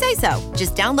 why didn't you say so?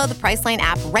 Just download the Priceline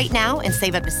app right now and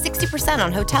save up to 60%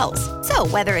 on hotels. So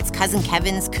whether it's Cousin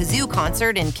Kevin's Kazoo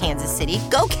Concert in Kansas City,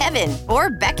 go Kevin, or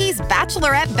Becky's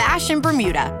Bachelorette Bash in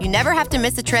Bermuda, you never have to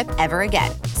miss a trip ever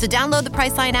again. So download the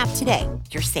Priceline app today.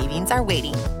 Your savings are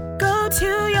waiting. Go to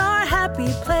your happy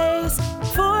place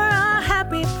for a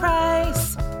happy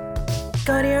price.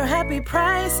 Go to your happy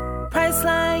price,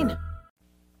 Priceline.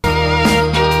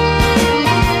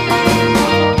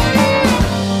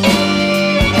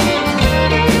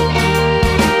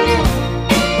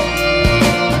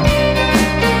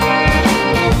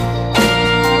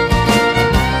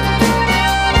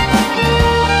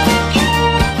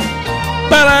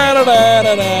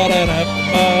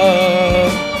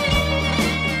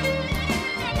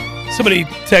 Somebody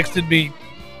texted me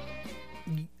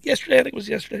yesterday, I think it was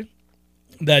yesterday,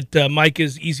 that Mike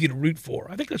is easy to root for.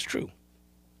 I think that's true.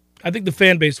 I think the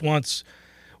fan base wants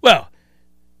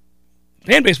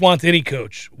any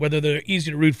coach, whether they're easy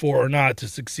to root for or not, to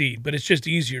succeed. But it's just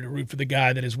easier to root for the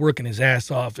guy that is working his ass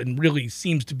off and really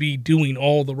seems to be doing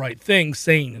all the right things,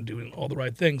 saying and doing all the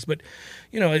right things. But,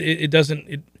 it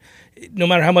doesn't no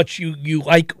matter how much you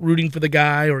like rooting for the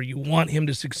guy or you want him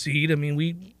to succeed,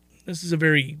 this is a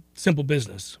very simple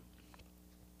business.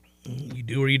 You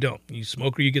do or you don't. You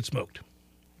smoke or you get smoked.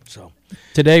 So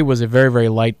today was a very, very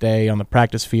light day on the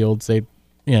practice fields. They,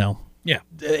 yeah.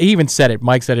 He even said it.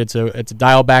 Mike said it's a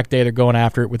dial back day. They're going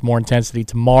after it with more intensity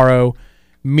tomorrow,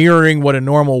 mirroring what a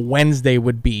normal Wednesday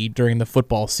would be during the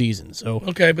football season. So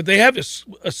okay, but they have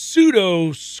a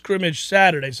pseudo scrimmage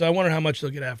Saturday, so I wonder how much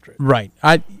they'll get after it. Right.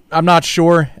 I'm not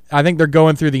sure. I think they're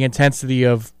going through the intensity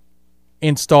of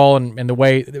install and the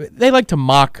way they like to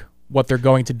mock what they're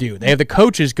going to do. They have the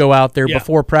coaches go out there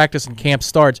before practice and camp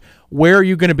starts. Where are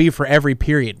you going to be for every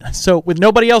period? So with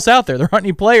nobody else out there aren't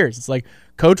any players. It's like,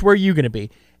 coach, where are you going to be?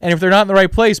 And if they're not in the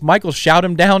right place, Mike will shout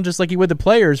them down just like he would the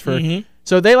players.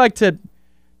 So they like to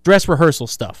dress rehearsal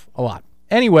stuff a lot.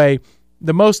 Anyway,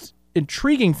 the most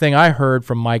intriguing thing I heard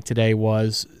from Mike today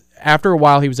was after a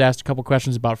while he was asked a couple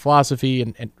questions about philosophy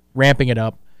and ramping it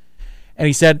up. And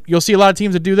he said, you'll see a lot of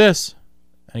teams that do this.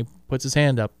 And he puts his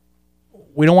hand up.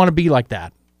 We don't want to be like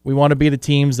that. We want to be the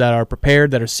teams that are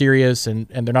prepared, that are serious, and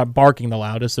they're not barking the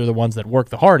loudest. They're the ones that work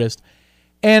the hardest.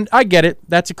 And I get it.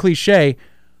 That's a cliche.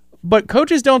 But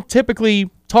coaches don't typically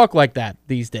talk like that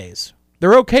these days.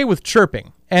 They're okay with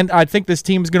chirping. And I think this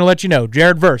team is going to let you know.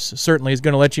 Jared Verse certainly is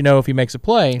going to let you know if he makes a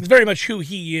play. It's very much who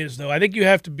he is, though. I think you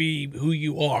have to be who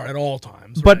you are at all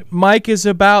times. But right? Mike is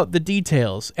about the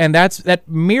details, and that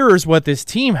mirrors what this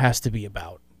team has to be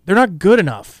about. They're not good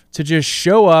enough to just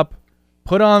show up,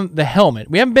 put on the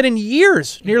helmet. We haven't been in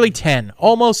years, nearly 10.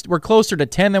 Almost, we're closer to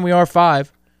 10 than we are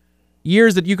 5.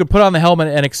 Years that you could put on the helmet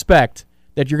and expect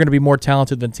that you're going to be more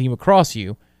talented than the team across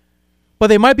you. But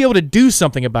they might be able to do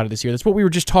something about it this year. That's what we were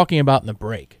just talking about in the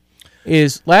break.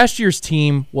 Is last year's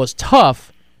team was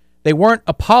tough. They weren't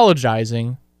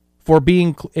apologizing for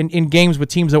being in games with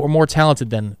teams that were more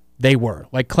talented than they were,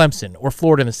 like Clemson or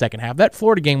Florida in the second half. That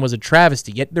Florida game was a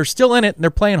travesty, yet they're still in it and they're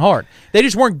playing hard. They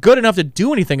just weren't good enough to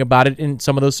do anything about it in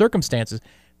some of those circumstances.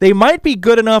 They might be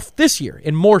good enough this year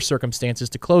in more circumstances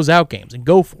to close out games and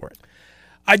go for it.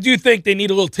 I do think they need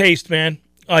a little taste, man.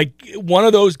 Like one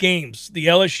of those games, the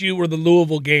LSU or the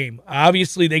Louisville game,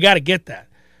 obviously they got to get that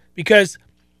because,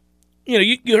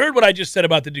 you heard what I just said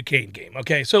about the Duquesne game,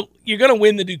 okay? So you're going to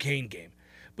win the Duquesne game.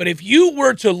 But if you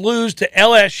were to lose to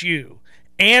LSU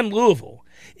and Louisville,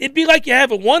 it'd be like you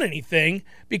haven't won anything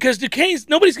because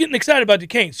nobody's getting excited about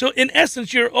Duquesne. So in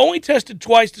essence, you're only tested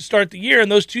twice to start the year, and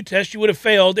those 2 tests you would have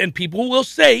failed, and people will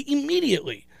say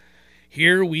immediately,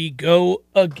 here we go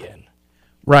again.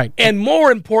 Right. And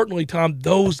more importantly, Tom,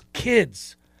 those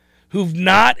kids who've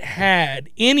not had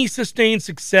any sustained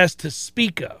success to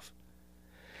speak of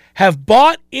have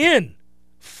bought in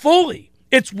fully.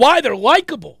 It's why they're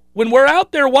likable. When we're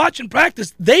out there watching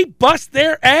practice, they bust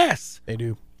their ass. They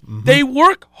do. Mm-hmm. They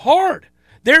work hard.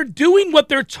 They're doing what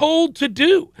they're told to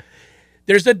do.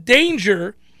 There's a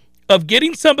danger of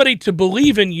getting somebody to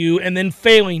believe in you and then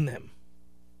failing them.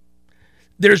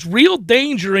 There's real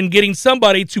danger in getting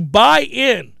somebody to buy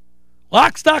in,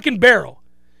 lock, stock, and barrel,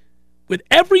 with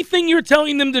everything you're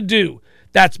telling them to do.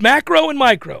 That's macro and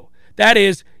micro. That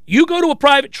is, you go to a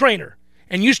private trainer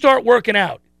and you start working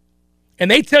out,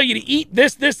 and they tell you to eat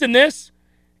this, this, and this,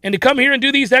 and to come here and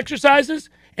do these exercises,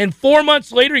 and 4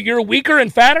 months later you're weaker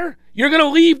and fatter, you're going to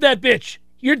leave that bitch.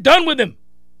 You're done with him.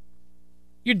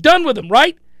 You're done with him,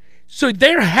 right? So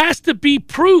there has to be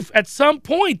proof at some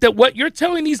point that what you're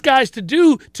telling these guys to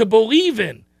do, to believe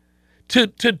in, to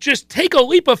just take a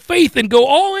leap of faith and go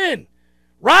all in,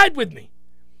 ride with me.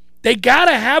 They got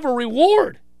to have a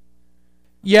reward.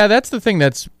 Yeah, that's the thing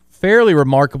that's fairly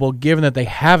remarkable given that they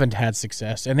haven't had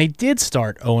success, and they did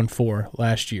start 0-4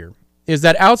 last year, is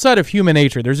that outside of human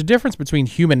nature, there's a difference between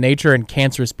human nature and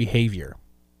cancerous behavior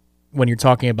when you're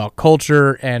talking about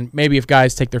culture and maybe if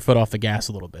guys take their foot off the gas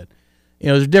a little bit.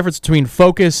 There's a difference between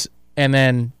focus and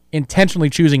then intentionally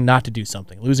choosing not to do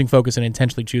something, losing focus and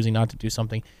intentionally choosing not to do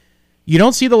something. You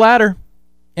don't see the latter,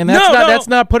 and that's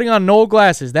not putting on Noel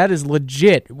glasses. That is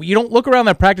legit. You don't look around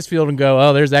that practice field and go,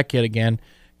 oh, there's that kid again.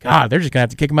 God, they're just going to have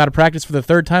to kick him out of practice for the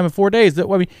 3rd time in 4 days.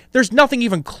 There's nothing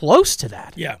even close to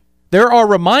that. Yeah. There are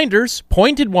reminders,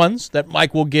 pointed ones, that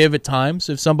Mike will give at times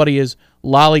if somebody is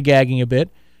lollygagging a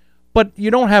bit. But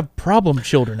you don't have problem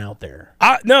children out there.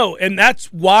 No, and that's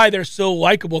why they're so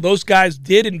likable. Those guys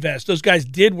did invest. Those guys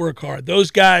did work hard. Those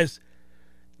guys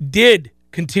did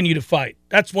continue to fight.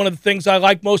 That's one of the things I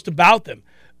like most about them.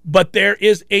 But there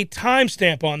is a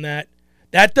timestamp on that.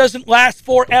 That doesn't last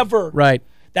forever. Right.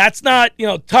 That's not,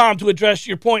 Tom, to address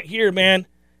your point here, man,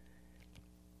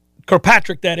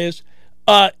 Kirkpatrick, that is,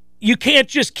 you can't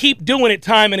just keep doing it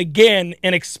time and again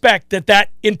and expect that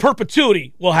in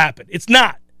perpetuity will happen. It's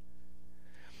not.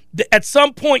 At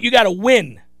some point, you got to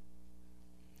win.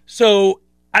 So,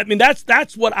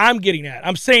 that's what I'm getting at.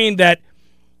 I'm saying that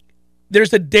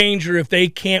there's a danger if they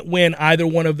can't win either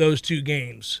one of those 2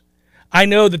 games. I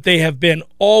know that they have been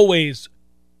always,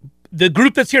 the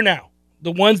group that's here now,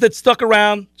 the ones that stuck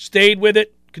around, stayed with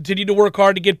it, continued to work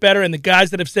hard to get better, and the guys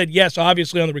that have said yes,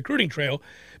 obviously on the recruiting trail,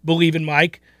 believe in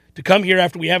Mike, to come here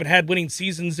after we haven't had winning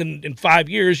seasons in 5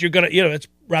 years, you're going to, it's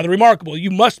rather remarkable.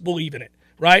 You must believe in it,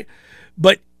 right?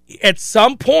 But at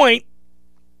some point,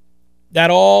 that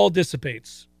all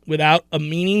dissipates without a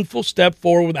meaningful step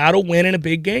forward, without a win in a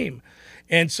big game.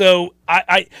 And so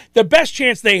the best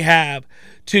chance they have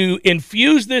to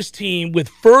infuse this team with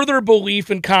further belief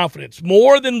and confidence,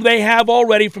 more than they have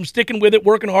already from sticking with it,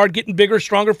 working hard, getting bigger,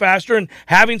 stronger, faster, and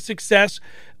having success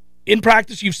in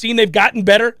practice. You've seen they've gotten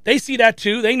better. They see that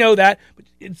too. They know that. But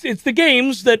it's the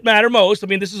games that matter most.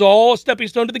 This is all a stepping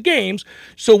stone to the games.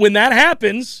 So when that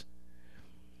happens,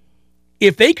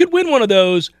 if they could win one of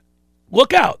those,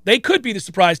 look out. They could be the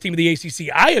surprise team of the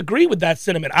ACC. I agree with that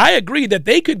sentiment. I agree that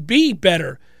they could be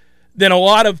better than a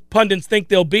lot of pundits think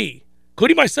they'll be,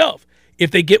 including myself,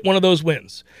 if they get one of those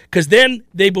wins. Because then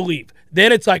they believe.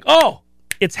 Then it's like, oh,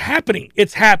 it's happening.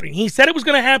 It's happening. He said it was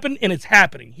going to happen, and it's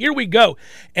happening. Here we go.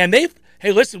 And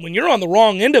hey, listen, when you're on the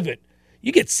wrong end of it,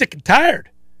 you get sick and tired.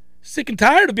 Sick and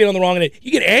tired of being on the wrong end.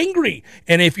 You get angry.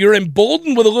 And if you're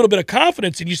emboldened with a little bit of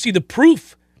confidence and you see the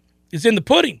proof is in the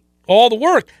pudding, all the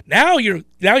work, now you're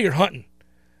hunting.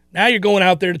 Now you're going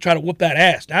out there to try to whoop that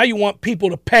ass. Now you want people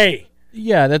to pay.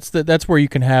 Yeah, that's where you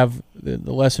can have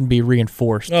the lesson be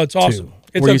reinforced. Oh, it's awesome. Too,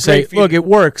 it's where you say, look, it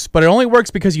works, but it only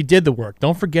works because you did the work.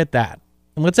 Don't forget that.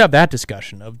 And let's have that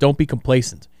discussion of don't be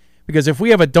complacent. Because if we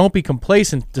have a don't be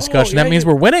complacent discussion, that means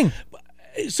we're winning.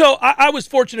 So I was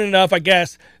fortunate enough, I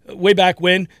guess, way back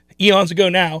when, eons ago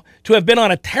now, to have been on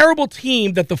a terrible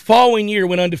team that the following year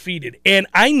went undefeated. And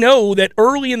I know that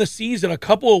early in the season, a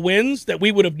couple of wins that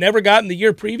we would have never gotten the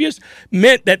year previous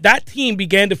meant that team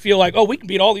began to feel like, oh, we can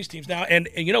beat all these teams now. And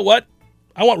you know what?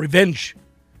 I want revenge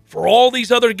for all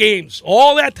these other games.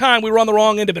 All that time we were on the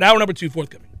wrong end of it. Hour number 2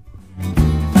 forthcoming.